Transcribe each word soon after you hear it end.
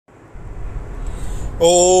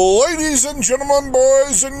Ladies and gentlemen,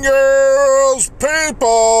 boys and girls,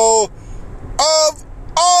 people of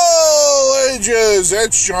all ages,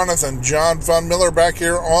 it's Jonathan John Von Miller back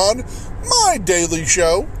here on my daily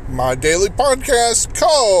show, my daily podcast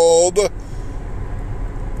called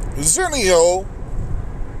Zennial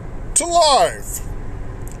to Life,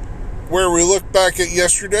 where we look back at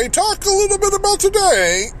yesterday, talk a little bit about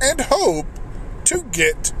today, and hope to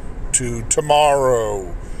get to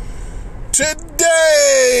tomorrow.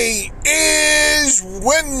 Today is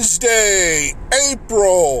Wednesday,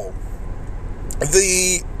 April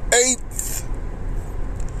the 8th,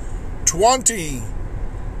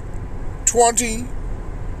 2020.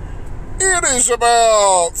 It is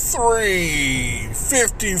about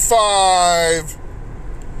 3:55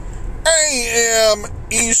 a.m.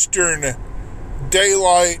 Eastern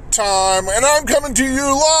Daylight Time, and I'm coming to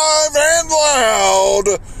you live and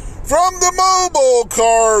loud from the Mobile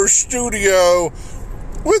Car Studio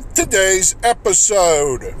with today's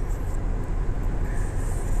episode.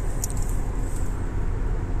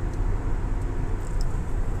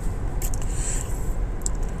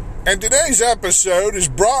 And today's episode is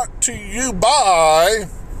brought to you by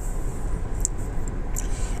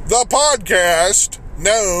the podcast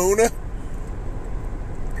known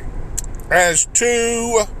as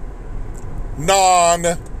Two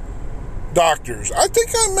Non-Doctors. I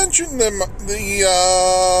think I mentioned them the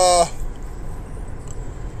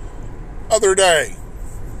other day.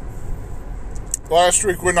 Last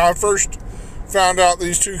week when I first found out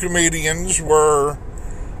these two comedians were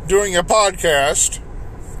doing a podcast.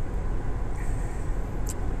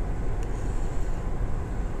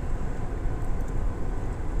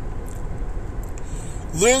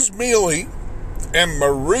 Liz Mealy and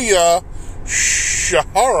Maria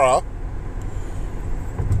Shahara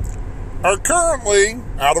are currently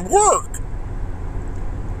out of work.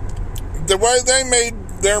 The way they made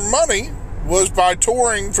their money was by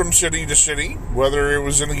touring from city to city, whether it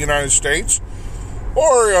was in the United States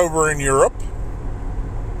or over in Europe,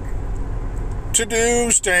 to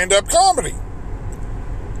do stand-up comedy.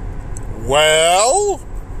 Well,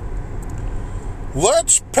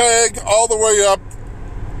 let's peg all the way up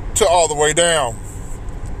to all the way down.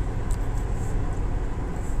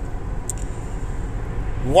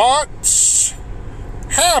 What's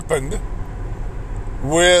happened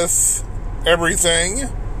with everything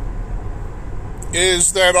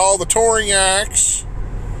is that all the touring acts,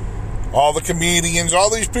 all the comedians, all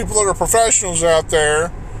these people that are professionals out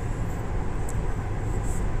there,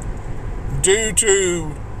 due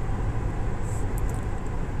to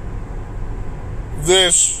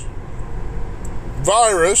this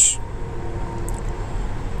virus,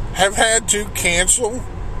 have had to cancel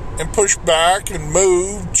and push back and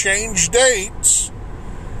move, change dates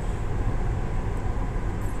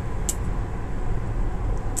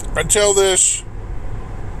until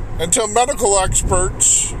medical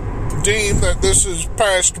experts deem that this is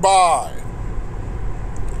passed by.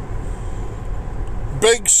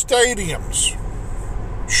 Big stadiums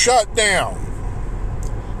shut down.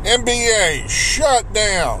 NBA shut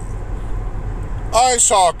down. Ice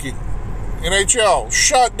hockey, NHL,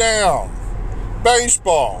 shut down.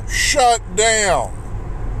 Baseball, shut down.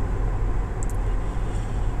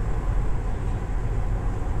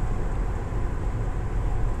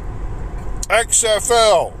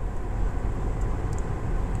 XFL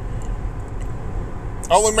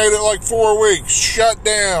only made it like 4 weeks, shut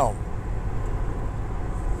down.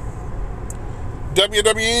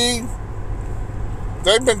 WWE,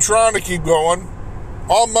 they've been trying to keep going,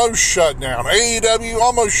 almost shut down. AEW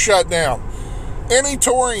almost shut down. Any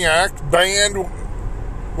touring act, band,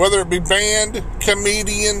 whether it be band,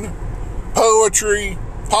 comedian, poetry,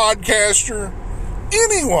 podcaster,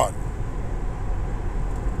 anyone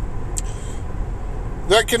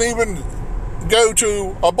that can even go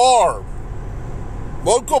to a bar,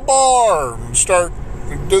 local bar, and start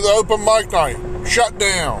do the open mic night, shut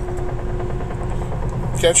down.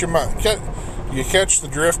 You catch the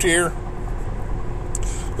drift here?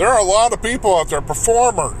 There are a lot of people out there,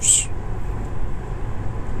 performers,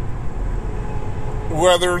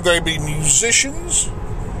 whether they be musicians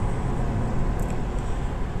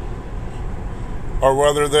or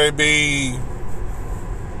whether they be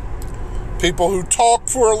people who talk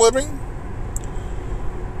for a living.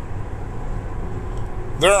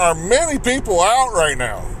 There are many people out right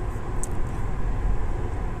now.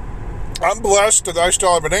 I'm blessed that I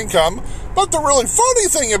still have an income, but the really funny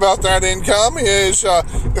thing about that income is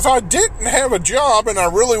if I didn't have a job and I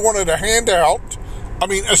really wanted a handout,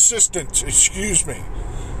 assistance, excuse me.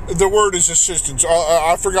 The word is assistance.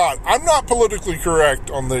 I forgot. I'm not politically correct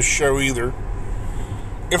on this show either.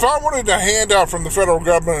 if I wanted a handout from the federal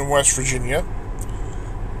government in West Virginia,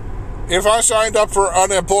 if I signed up for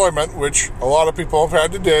unemployment, which a lot of people have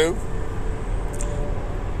had to do,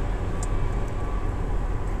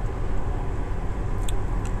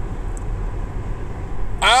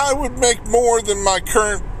 I would make more than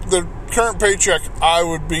the current paycheck I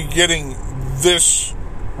would be getting this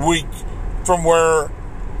week from where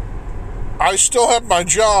I still have my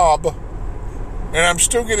job and I'm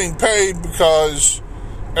still getting paid because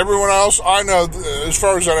everyone else I know, as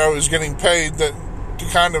far as I know, is getting paid to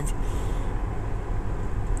kind of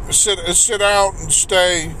sit out and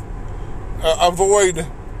stay, avoid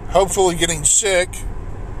hopefully getting sick.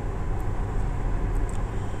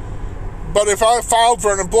 But if I filed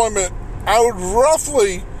for unemployment, I would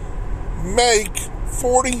roughly make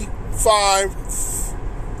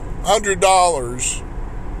 $4,500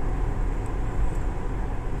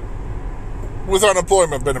 with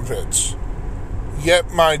unemployment benefits.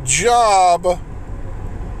 Yet my job,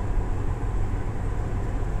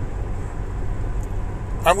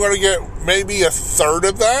 I'm going to get maybe a third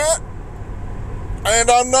of that. And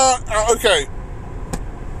I'm not, okay.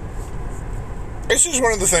 This is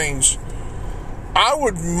one of the things. I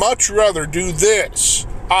would much rather do this.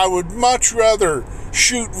 I would much rather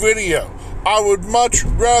shoot video. I would much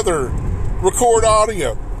rather record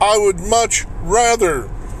audio. I would much rather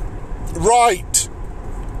write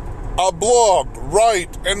a blog,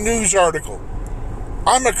 write a news article.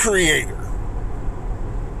 I'm a creator.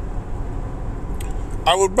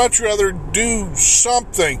 I would much rather do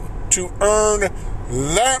something to earn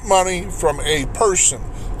that money from a person,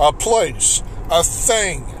 a place, a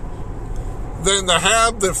thing, than to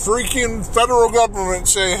have the freaking federal government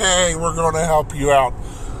say, hey, we're going to help you out.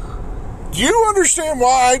 Do you understand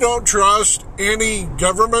why I don't trust any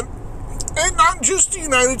government? And not just the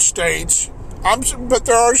United States. But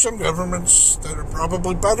there are some governments that are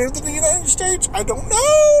probably better than the United States. I don't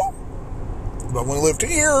know. But when we lived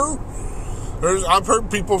here, I've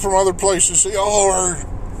heard people from other places say, oh, our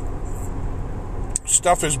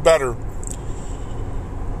stuff is better.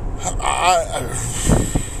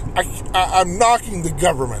 I'm knocking the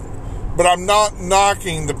government, but I'm not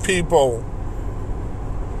knocking the people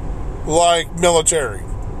like military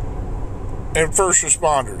and first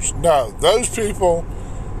responders. No, those people,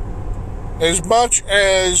 as much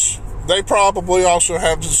as they probably also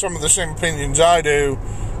have some of the same opinions I do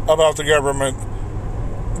about the government,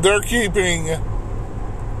 they're keeping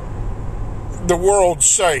the world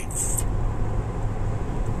safe.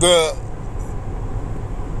 The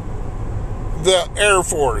Air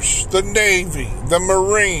Force, the Navy, the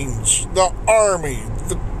Marines, the Army,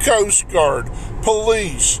 the Coast Guard,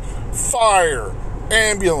 police, fire,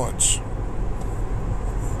 ambulance.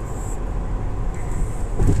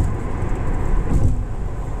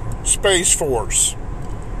 Space Force.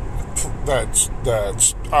 That's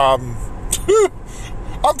I'm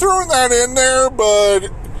throwing that in there,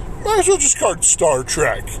 but might as well just call it Star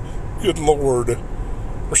Trek. Good Lord.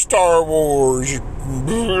 Or Star Wars.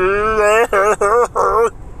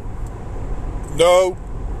 No.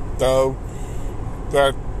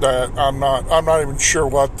 That I'm not even sure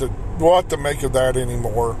what to make of that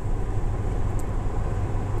anymore.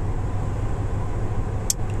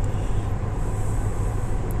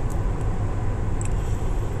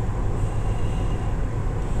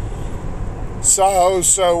 So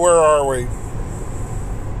where are we?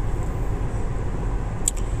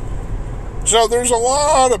 So there's a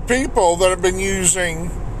lot of people that have been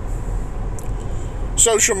using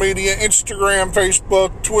social media, Instagram,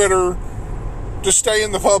 Facebook, Twitter, to stay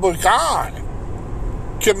in the public eye.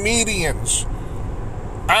 Comedians,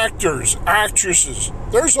 actors, actresses.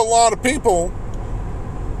 There's a lot of people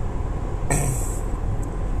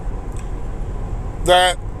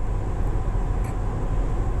that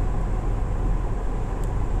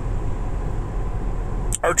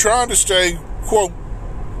are trying to stay, quote,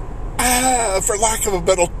 for lack of a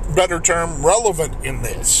better term, relevant in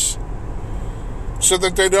this, so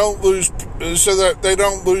that they don't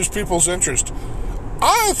lose people's interest.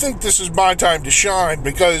 I think this is my time to shine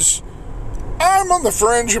because I'm on the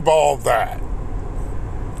fringe of all of that.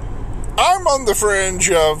 I'm on the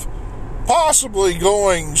fringe of possibly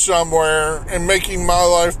going somewhere and making my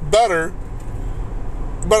life better,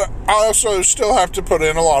 but I also still have to put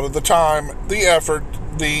in a lot of the time, the effort,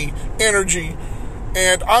 the energy,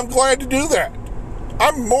 and I'm glad to do that.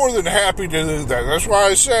 I'm more than happy to do that. That's why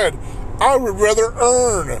I said I would rather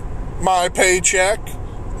earn my paycheck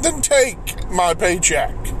than take my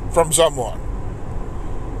paycheck from someone.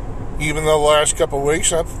 Even though the last couple of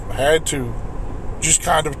weeks I've had to just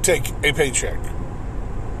kind of take a paycheck.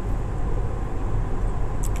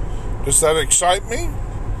 Does that excite me?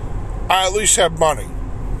 I at least have money.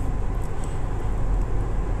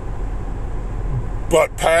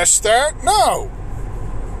 But past that, no.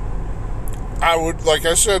 I would, like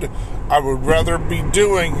I said, I would rather be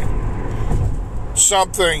doing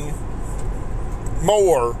something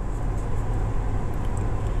more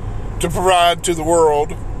to provide to the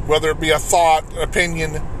world, whether it be a thought,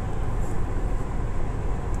 opinion,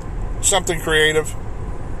 something creative.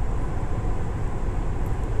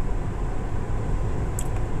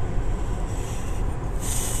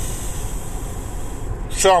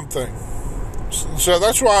 Something. So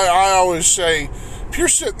that's why I always say, if you're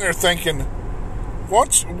sitting there thinking,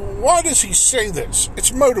 why does he say this?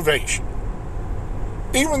 It's motivation.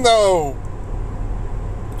 Even though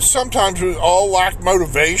sometimes we all lack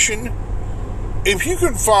motivation, if you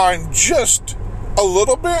can find just a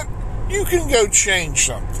little bit, you can go change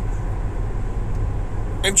something.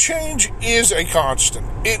 And change is a constant.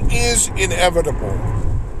 It is inevitable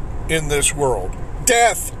in this world.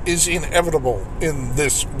 Death is inevitable in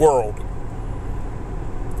this world.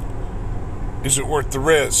 Is it worth the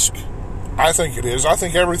risk? I think it is. I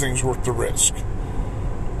think everything's worth the risk.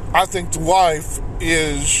 I think life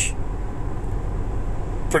is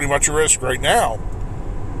pretty much a risk right now.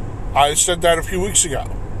 I said that a few weeks ago.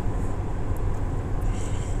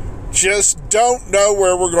 Just don't know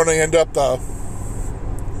where we're going to end up, though.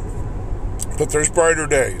 But there's brighter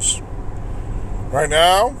days. Right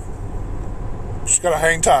now, just got to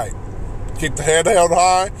hang tight. Keep the head held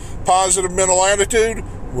high. Positive mental attitude.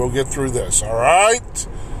 We'll get through this, all right?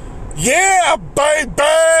 Yeah,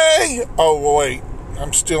 baby! Oh, wait.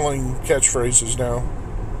 I'm stealing catchphrases now.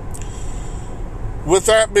 With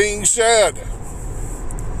that being said,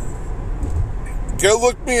 go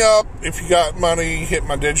look me up. If you got money, hit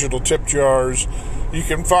my digital tip jars. You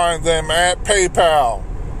can find them at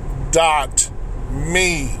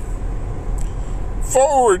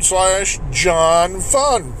paypal.me/John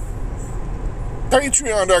Fun.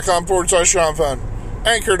 Patreon.com/John Fun.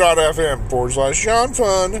 Anchor.fm/John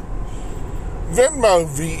Fun. Venmo,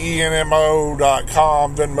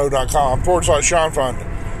 Venmo.com, Venmo.com/John Fun.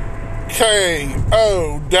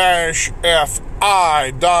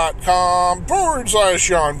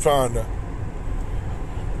 KO-FI.com/John Fun.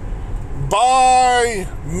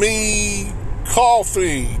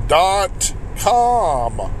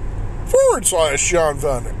 BuyMeCoffee.com/John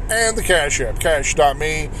Fun. And the Cash App,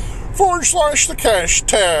 cash.me/the cash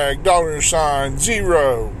tag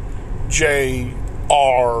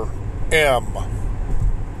 $0JRM.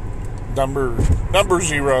 Number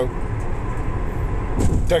 0.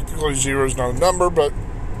 Technically 0 is not a number, but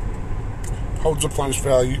holds a place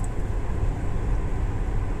value.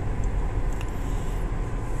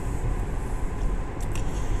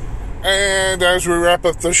 And as we wrap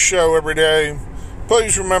up this show every day,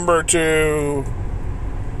 please remember to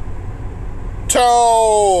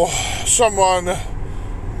tell someone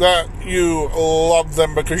that you love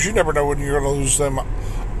them, because you never know when you're going to lose them.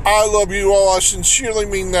 I love you all. I sincerely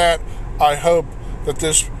mean that. I hope that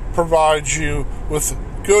this provides you with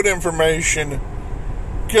good information,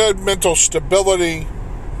 good mental stability,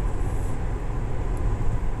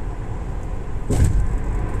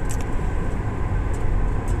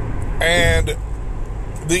 and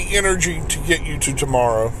the energy to get you to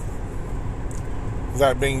tomorrow.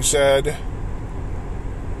 That being said,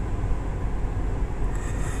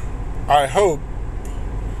 I hope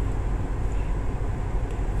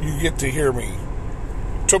you get to hear me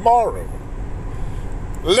tomorrow.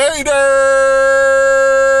 Later!